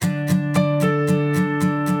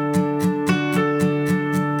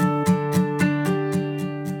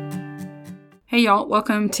Hey y'all,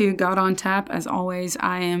 welcome to God on Tap. As always,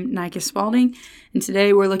 I am Nike Spalding, and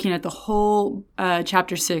today we're looking at the whole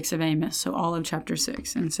chapter 6 of Amos, so all of chapter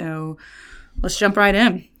 6. And so let's jump right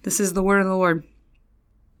in. This is the word of the Lord.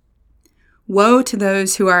 Woe to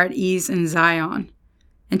those who are at ease in Zion,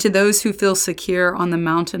 and to those who feel secure on the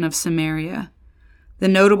mountain of Samaria, the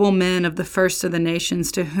notable men of the first of the nations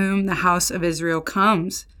to whom the house of Israel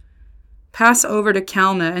comes. Pass over to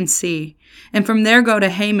Calneh and see, and from there go to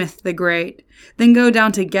Hamath the Great, then go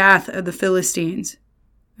down to Gath of the Philistines.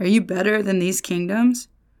 Are you better than these kingdoms?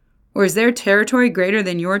 Or is their territory greater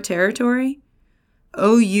than your territory?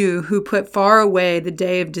 O you who put far away the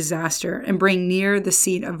day of disaster and bring near the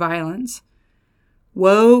seat of violence.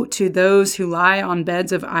 Woe to those who lie on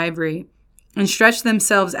beds of ivory and stretch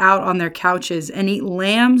themselves out on their couches and eat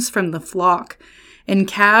lambs from the flock and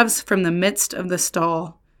calves from the midst of the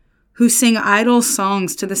stall, who sing idle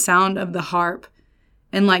songs to the sound of the harp,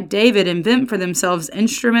 and like David invent for themselves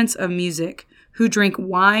instruments of music, who drink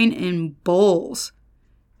wine in bowls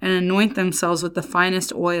and anoint themselves with the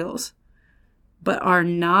finest oils, but are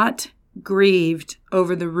not grieved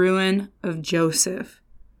over the ruin of Joseph.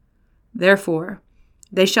 Therefore,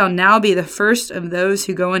 they shall now be the first of those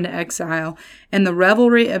who go into exile, and the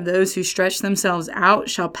revelry of those who stretch themselves out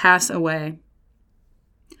shall pass away.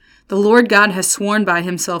 The Lord God has sworn by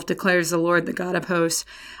himself, declares the Lord, the God of hosts.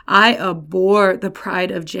 I abhor the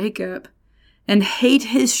pride of Jacob and hate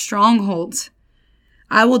his strongholds.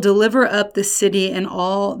 I will deliver up the city and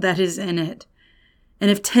all that is in it. And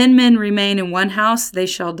if 10 men remain in one house, they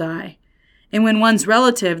shall die. And when one's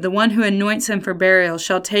relative, the one who anoints him for burial,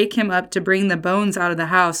 shall take him up to bring the bones out of the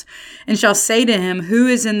house, and shall say to him, who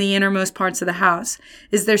is in the innermost parts of the house?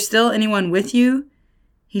 Is there still anyone with you?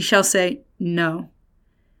 He shall say, no.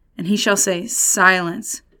 And he shall say,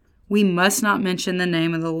 silence, we must not mention the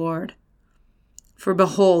name of the Lord. For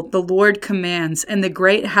behold, the Lord commands, and the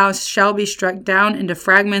great house shall be struck down into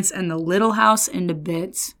fragments, and the little house into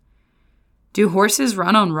bits. Do horses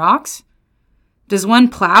run on rocks? Does one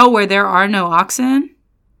plow where there are no oxen?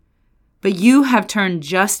 But you have turned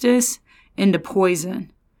justice into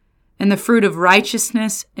poison, and the fruit of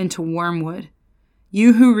righteousness into wormwood.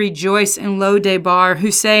 You who rejoice in Lo-debar,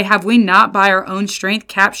 who say, have we not by our own strength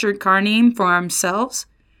captured Karnaim for ourselves?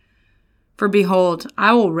 For behold,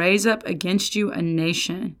 I will raise up against you a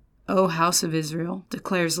nation, O house of Israel,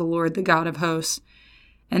 declares the Lord, the God of hosts,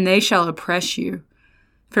 and they shall oppress you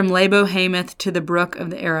from Labo Hamath to the brook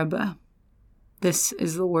of the Arabah. This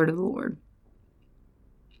is the word of the Lord.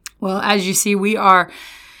 Well, as you see, we are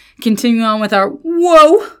continuing on with our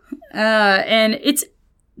whoa, and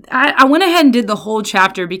I went ahead and did the whole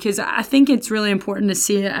chapter because I think it's really important to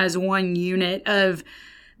see it as one unit of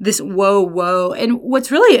this woe. And what's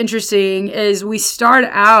really interesting is we start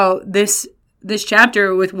out this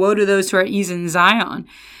chapter with woe to those who are at ease in Zion.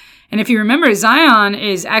 And if you remember, Zion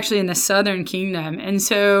is actually in the southern kingdom. And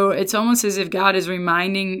so it's almost as if God is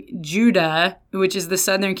reminding Judah, which is the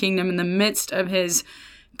southern kingdom, in the midst of his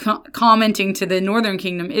commenting to the northern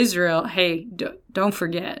kingdom, Israel, hey, don't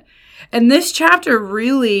forget. And this chapter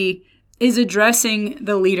really is addressing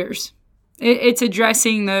the leaders. It's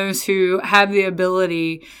addressing those who have the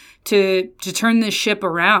ability to turn this ship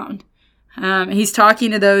around. He's talking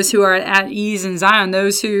to those who are at ease in Zion,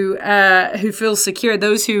 those who feel secure,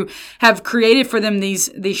 those who have created for them these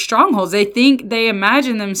strongholds. They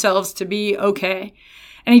imagine themselves to be okay.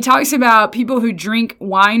 And he talks about people who drink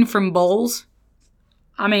wine from bowls.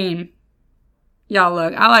 I mean, y'all,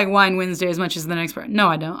 look, I like Wine Wednesday as much as the next person. No,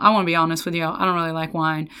 I don't. I want to be honest with y'all. I don't really like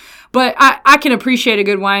wine. But I can appreciate a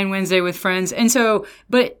good Wine Wednesday with friends. And so,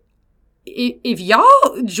 but if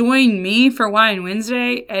y'all join me for Wine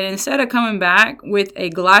Wednesday, and instead of coming back with a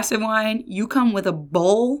glass of wine, you come with a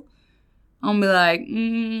bowl, I'll be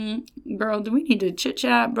like, girl, do we need to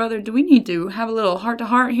chit-chat, brother? Do we need to have a little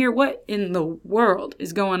heart-to-heart here? What in the world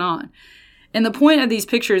is going on? And the point of these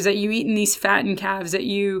pictures that you eat in these fattened calves, that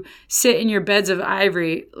you sit in your beds of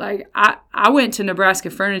ivory, like I went to Nebraska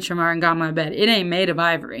Furniture Mart and got my bed. It ain't made of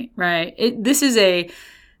ivory, right? This is a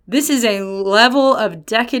level of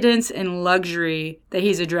decadence and luxury that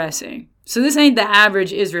he's addressing. So this ain't the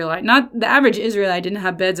average Israelite. Not the average Israelite didn't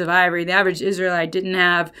have beds of ivory. The average Israelite didn't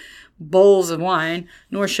have bowls of wine,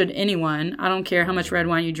 nor should anyone. I don't care how much red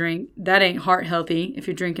wine you drink. That ain't heart healthy if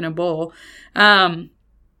you're drinking a bowl.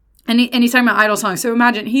 And he's talking about idle songs. So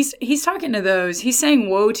imagine he's talking to those. He's saying,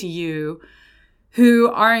 woe to you who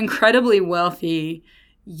are incredibly wealthy.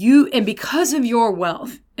 And because of your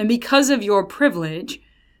wealth and because of your privilege,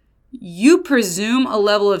 you presume a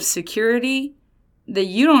level of security that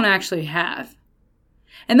you don't actually have.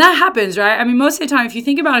 And that happens, right? I mean, most of the time, if you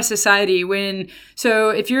think about a society so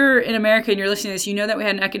if you're in America and you're listening to this, you know that we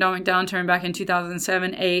had an economic downturn back in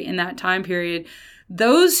 2007, 8, in that time period.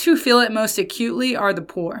 Those who feel it most acutely are the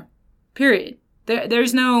poor, period.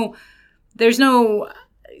 There's no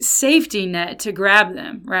safety net to grab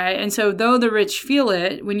them, right? And so though the rich feel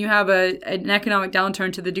it, when you have an economic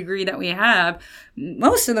downturn to the degree that we have,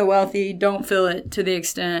 most of the wealthy don't feel it to the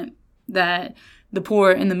extent that the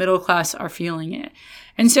poor and the middle class are feeling it.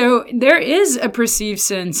 And so there is a perceived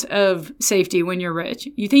sense of safety when you're rich.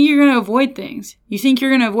 You think you're going to avoid things. You think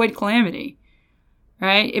you're going to avoid calamity,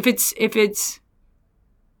 right? If it's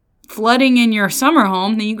flooding in your summer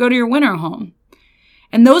home, then you go to your winter home.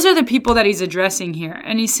 And those are the people that he's addressing here.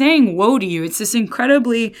 And he's saying, woe to you. It's this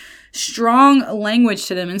incredibly strong language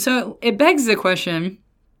to them. And so it begs the question,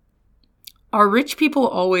 are rich people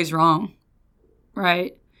always wrong,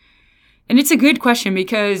 right? And it's a good question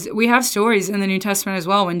because we have stories in the New Testament as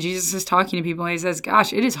well when Jesus is talking to people and he says,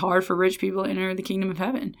 gosh, it is hard for rich people to enter the kingdom of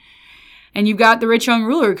heaven. And you've got the rich young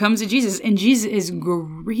ruler who comes to Jesus, and Jesus is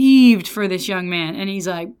grieved for this young man. And he's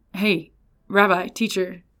like, hey, rabbi,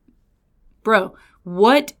 teacher, bro,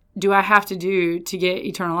 what do I have to do to get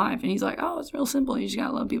eternal life? And he's like, oh, it's real simple. You just got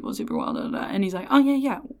to love people super well. Da, da, da. And he's like, oh,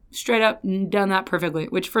 yeah, straight up done that perfectly,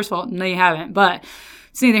 which first of all, no, you haven't. But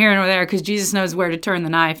it's neither here nor there because Jesus knows where to turn the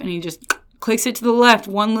knife. And he just clicks it to the left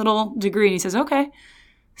one little degree. And he says, okay,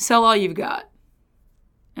 sell all you've got.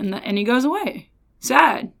 And he goes away.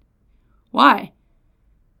 Sad. Why?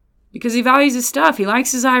 Because he values his stuff. He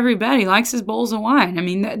likes his ivory bed. He likes his bowls of wine. I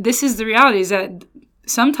mean, this is the reality, is that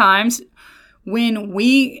sometimes when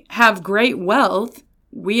we have great wealth,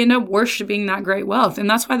 we end up worshiping that great wealth. And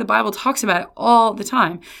that's why the Bible talks about it all the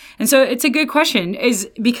time. And so it's a good question, is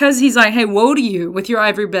because he's like, hey, woe to you with your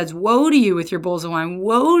ivory beds. Woe to you with your bowls of wine.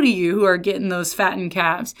 Woe to you who are getting those fattened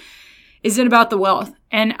calves. Is it about the wealth?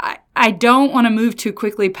 And I don't want to move too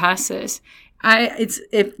quickly past this.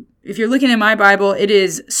 If you're looking at my Bible, it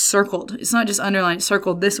is circled. It's not just underlined, it's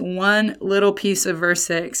circled. This one little piece of verse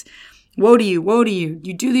 6. Woe to you, woe to you.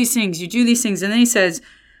 You do these things, you do these things. And then he says,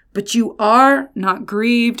 but you are not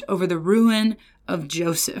grieved over the ruin of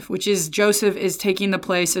Joseph, which is Joseph is taking the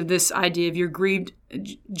place of this idea of you're grieved,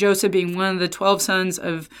 Joseph being one of the 12 sons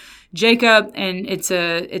of Jacob. And it's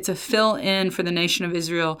a fill in for the nation of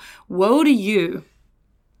Israel. Woe to you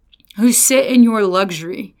who sit in your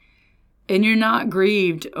luxury, and you're not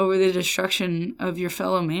grieved over the destruction of your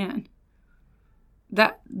fellow man.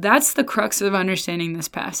 That's the crux of understanding this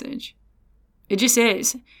passage. It just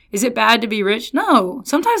is. Is it bad to be rich? No.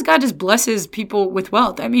 Sometimes God just blesses people with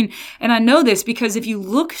wealth. I mean, and I know this because if you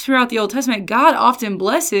look throughout the Old Testament, God often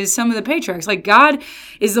blesses some of the patriarchs. Like God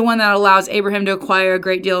is the one that allows Abraham to acquire a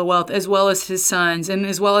great deal of wealth, as well as his sons, and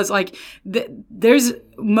as well as there's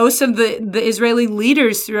most of the Israeli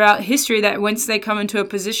leaders throughout history that once they come into a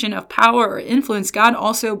position of power or influence, God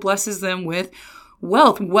also blesses them with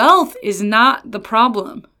wealth. Wealth is not the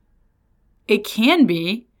problem. It can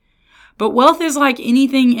be. But wealth is like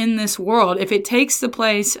anything in this world. If it takes the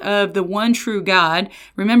place of the one true God,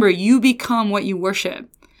 remember, you become what you worship.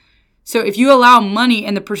 So if you allow money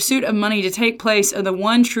and the pursuit of money to take place of the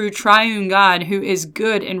one true triune God who is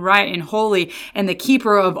good and right and holy and the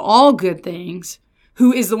keeper of all good things,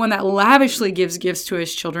 who is the one that lavishly gives gifts to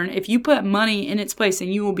his children, if you put money in its place, then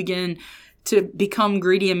you will begin to become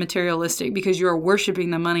greedy and materialistic because you are worshiping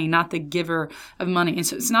the money, not the giver of money. And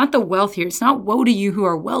so it's not the wealth here. It's not woe to you who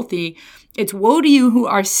are wealthy. It's woe to you who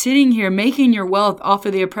are sitting here making your wealth off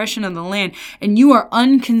of the oppression of the land, and you are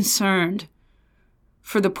unconcerned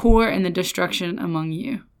for the poor and the destruction among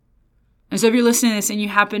you. And so if you're listening to this and you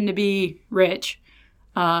happen to be rich,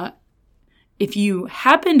 if you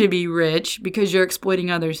happen to be rich because you're exploiting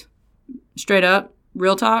others, straight up,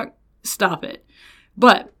 real talk, stop it.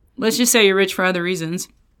 But let's just say you're rich for other reasons.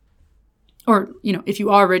 Or, if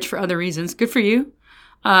you are rich for other reasons, good for you.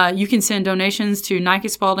 You can send donations to Nike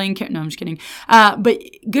Spalding. No, I'm just kidding. But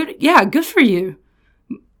good for you.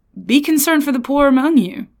 Be concerned for the poor among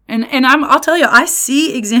you. And I'll tell you, I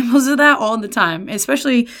see examples of that all the time,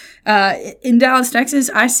 especially in Dallas,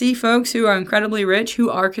 Texas. I see folks who are incredibly rich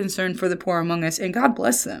who are concerned for the poor among us, and God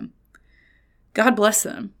bless them. God bless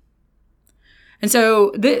them. And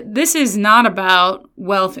so this is not about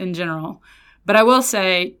wealth in general, but I will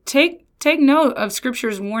say, take note of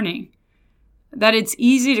Scripture's warning that it's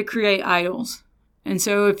easy to create idols. And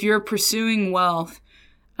so if you're pursuing wealth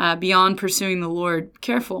beyond pursuing the Lord,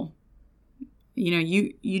 careful.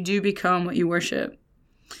 You do become what you worship.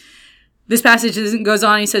 This passage goes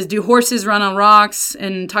on. He says, do horses run on rocks?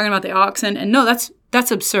 And talking about the oxen. And no, that's That's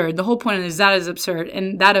absurd. The whole point is that is absurd.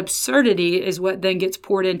 And that absurdity is what then gets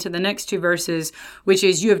poured into the next two verses, which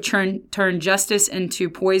is you have turned justice into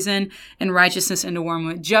poison and righteousness into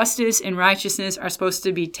wormwood. Justice and righteousness are supposed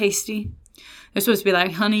to be tasty. They're supposed to be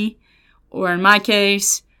like honey, or in my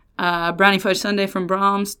case, brownie fudge sundae from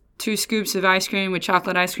Brahms, 2 scoops of ice cream with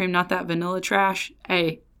chocolate ice cream, not that vanilla trash.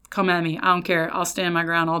 Hey, come at me. I don't care. I'll stand my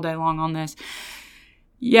ground all day long on this.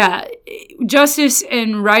 Yeah, justice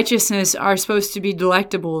and righteousness are supposed to be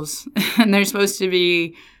delectables, and they're supposed to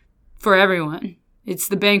be for everyone. It's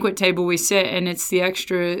the banquet table we sit, and it's the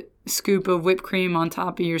extra scoop of whipped cream on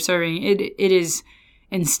top of your serving. It is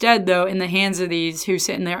instead, though, in the hands of these who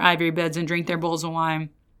sit in their ivory beds and drink their bowls of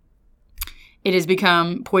wine, it has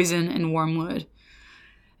become poison and wormwood.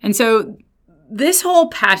 And so this whole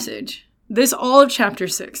passage, this all of chapter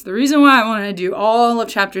 6, the reason why I want to do all of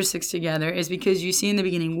chapter 6 together is because you see in the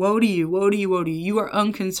beginning, woe to you, woe to you, woe to you. You are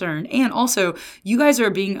unconcerned. And also, you guys are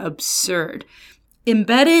being absurd.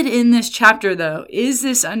 Embedded in this chapter, though, is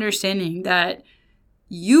this understanding that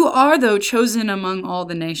you are, though, chosen among all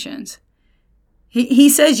the nations. He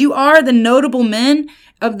says you are the notable men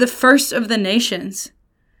of the first of the nations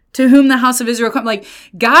to whom the house of Israel comes. Like,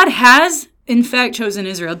 God has in fact chosen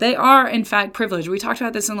Israel. They are in fact privileged. We talked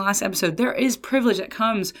about this in the last episode. There is privilege that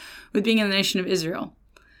comes with being in the nation of Israel.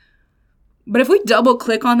 But if we double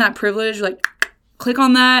click on that privilege, like click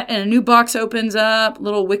on that and a new box opens up,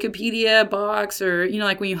 little Wikipedia box, or,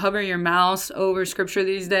 like when you hover your mouse over scripture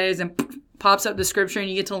these days and pops up the scripture and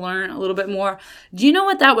you get to learn a little bit more. Do you know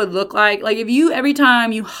what that would look like? Like if you, every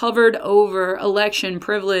time you hovered over election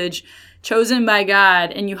privilege chosen by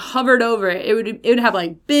God and you hovered over it, it would have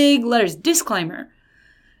like big letters, disclaimer.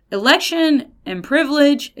 Election and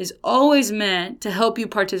privilege is always meant to help you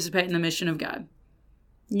participate in the mission of God.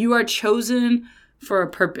 You are chosen for a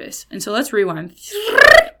purpose. And so let's rewind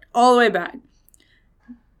all the way back.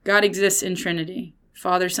 God exists in Trinity,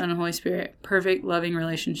 Father, Son, and Holy Spirit, perfect, loving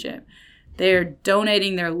relationship. They are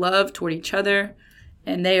donating their love toward each other,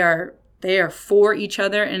 and they are for each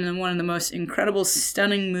other. And then one of the most incredible,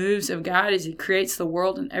 stunning moves of God is he creates the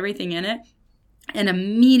world and everything in it, and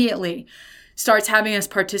immediately starts having us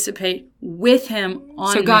participate with him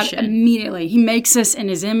on mission. So God immediately, he makes us in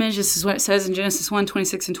his image. This is what it says in Genesis 1,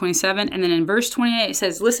 26 and 27. And then in verse 28, it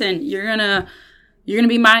says, listen, you're going to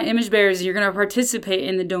be my image bearers. You're going to participate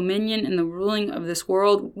in the dominion and the ruling of this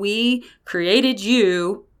world. We created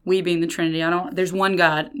you, we being the Trinity. There's one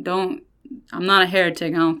God. I'm not a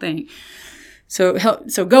heretic, I don't think. So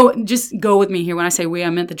go with me here. When I say we, I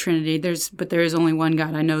meant the Trinity. But there is only one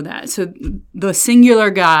God. I know that. So the singular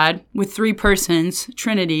God with 3 persons,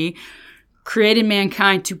 Trinity, created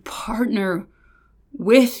mankind to partner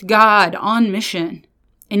with God on mission.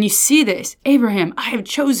 And you see this, Abraham, I have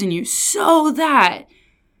chosen you so that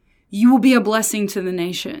you will be a blessing to the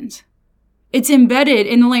nations. It's embedded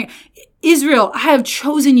in the language. Israel, I have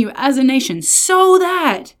chosen you as a nation so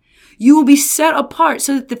that you will be set apart,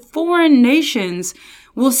 so that the foreign nations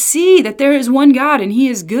will see that there is one God and he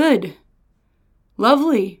is good,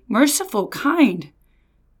 lovely, merciful, kind,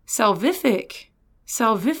 salvific.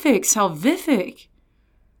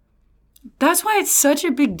 That's why it's such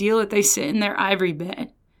a big deal that they sit in their ivory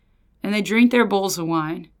bed and they drink their bowls of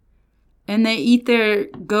wine and they eat their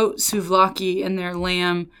goat souvlaki and their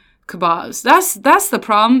lamb kebabs. That's the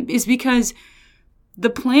problem, is because the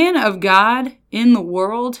plan of God in the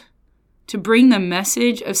world to bring the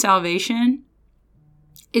message of salvation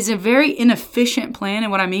is a very inefficient plan.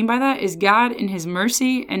 And what I mean by that is God in his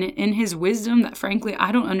mercy and in his wisdom that frankly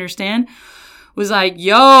I don't understand was like,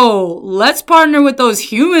 yo, let's partner with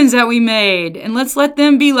those humans that we made and let's let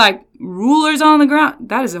them be like rulers on the ground.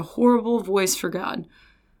 That is a horrible voice for God.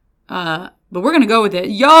 But we're going to go with it.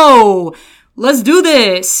 Yo, let's do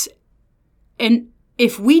this. And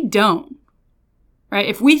if we don't, right,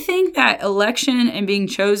 if we think that election and being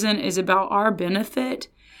chosen is about our benefit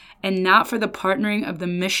and not for the partnering of the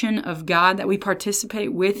mission of God, that we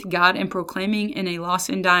participate with God in proclaiming in a lost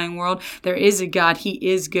and dying world, there is a God. He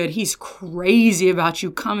is good. He's crazy about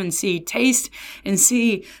you. Come and see, taste and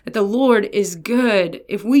see that the Lord is good.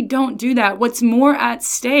 If we don't do that, what's more at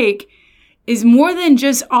stake is more than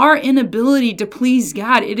just our inability to please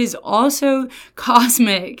God. It is also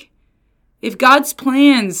cosmic. If God's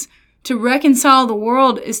plans to reconcile the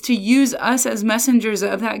world is to use us as messengers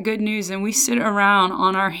of that good news, and we sit around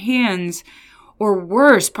on our hands, or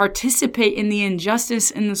worse, participate in the injustice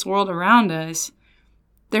in this world around us,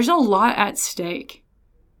 there's a lot at stake.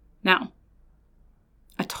 Now,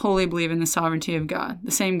 I totally believe in the sovereignty of God, the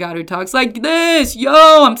same God who talks like this,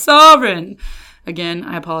 yo, I'm sovereign. Again,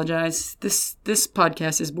 I apologize. This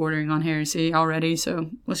podcast is bordering on heresy already, so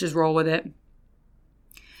let's just roll with it.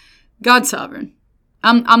 God's sovereign.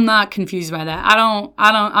 I'm not confused by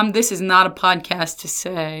that. This is not a podcast to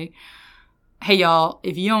say, hey y'all,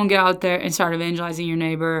 if you don't get out there and start evangelizing your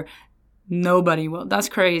neighbor, nobody will. That's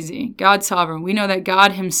crazy. God's sovereign. We know that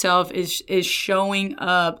God himself is showing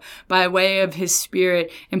up by way of his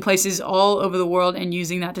Spirit in places all over the world and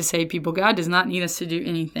using that to save people. God does not need us to do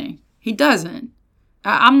anything. He doesn't.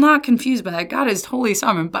 I'm not confused by that. God is totally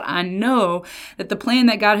sovereign, but I know that the plan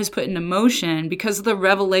that God has put into motion because of the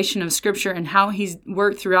revelation of Scripture and how he's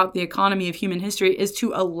worked throughout the economy of human history is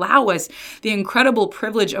to allow us the incredible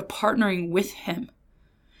privilege of partnering with him.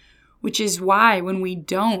 Which is why when we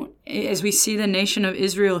don't, as we see the nation of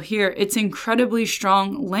Israel here, it's incredibly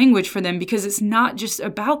strong language for them because it's not just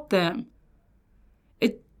about them.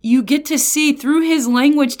 You get to see through his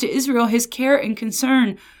language to Israel his care and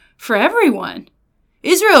concern for everyone.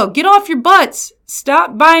 Israel, get off your butts.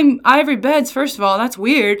 Stop buying ivory beds, first of all. That's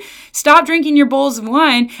weird. Stop drinking your bowls of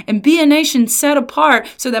wine and be a nation set apart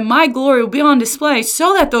so that my glory will be on display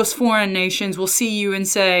so that those foreign nations will see you and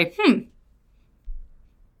say,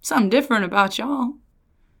 something different about y'all.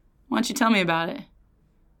 Why don't you tell me about it?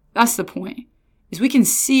 That's the point. Is we can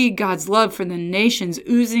see God's love for the nations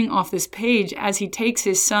oozing off this page as he takes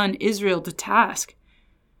his son Israel to task.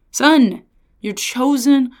 Son, you're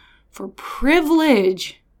chosen for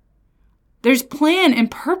privilege. There's plan and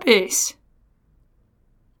purpose.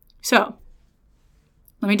 So,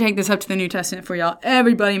 let me take this up to the New Testament for y'all.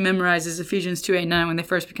 Everybody memorizes Ephesians 2:8-9 when they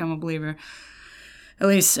first become a believer. At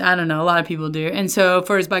least, I don't know, a lot of people do. And so,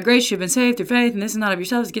 for it's by grace you've been saved through faith, and this is not of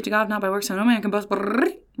yourselves, it's a gift of God, not by works, so no man can boast.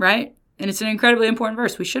 Right? And it's an incredibly important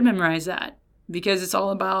verse. We should memorize that because it's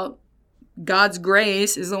all about God's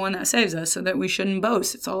grace is the one that saves us, so that we shouldn't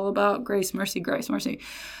boast. It's all about grace, mercy, grace, mercy.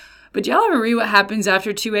 But y'all ever read what happens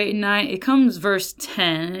after 2:8-9? It comes verse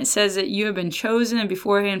 10, and it says that you have been chosen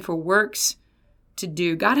beforehand for works to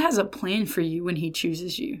do. God has a plan for you when he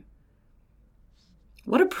chooses you.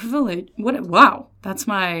 What a privilege. Wow, that's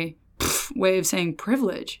my way of saying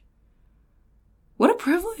privilege. What a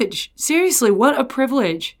privilege. Seriously, what a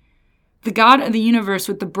privilege. The God of the universe,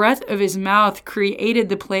 with the breath of his mouth, created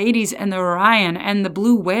the Pleiades and the Orion and the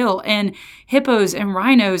blue whale and hippos and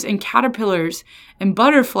rhinos and caterpillars and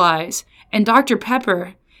butterflies and Dr.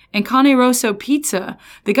 Pepper and Cane Rosso pizza.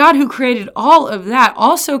 The God who created all of that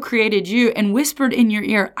also created you and whispered in your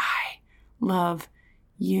ear, I love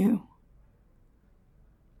you.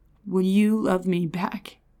 Will you love me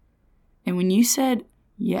back? And when you said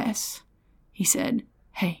yes, he said,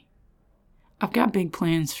 hey, I've got big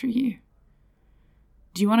plans for you.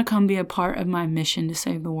 Do you want to come be a part of my mission to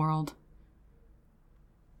save the world?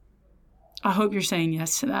 I hope you're saying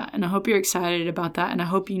yes to that, and I hope you're excited about that, and I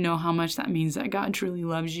hope you know how much that means that God truly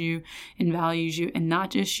loves you and values you, and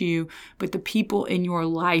not just you, but the people in your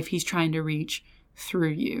life he's trying to reach through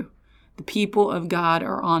you. The people of God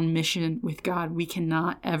are on mission with God. We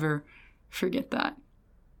cannot ever forget that.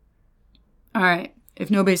 All right.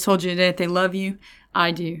 If nobody's told you today that they love you,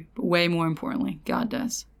 I do. But way more importantly, God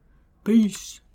does. Peace.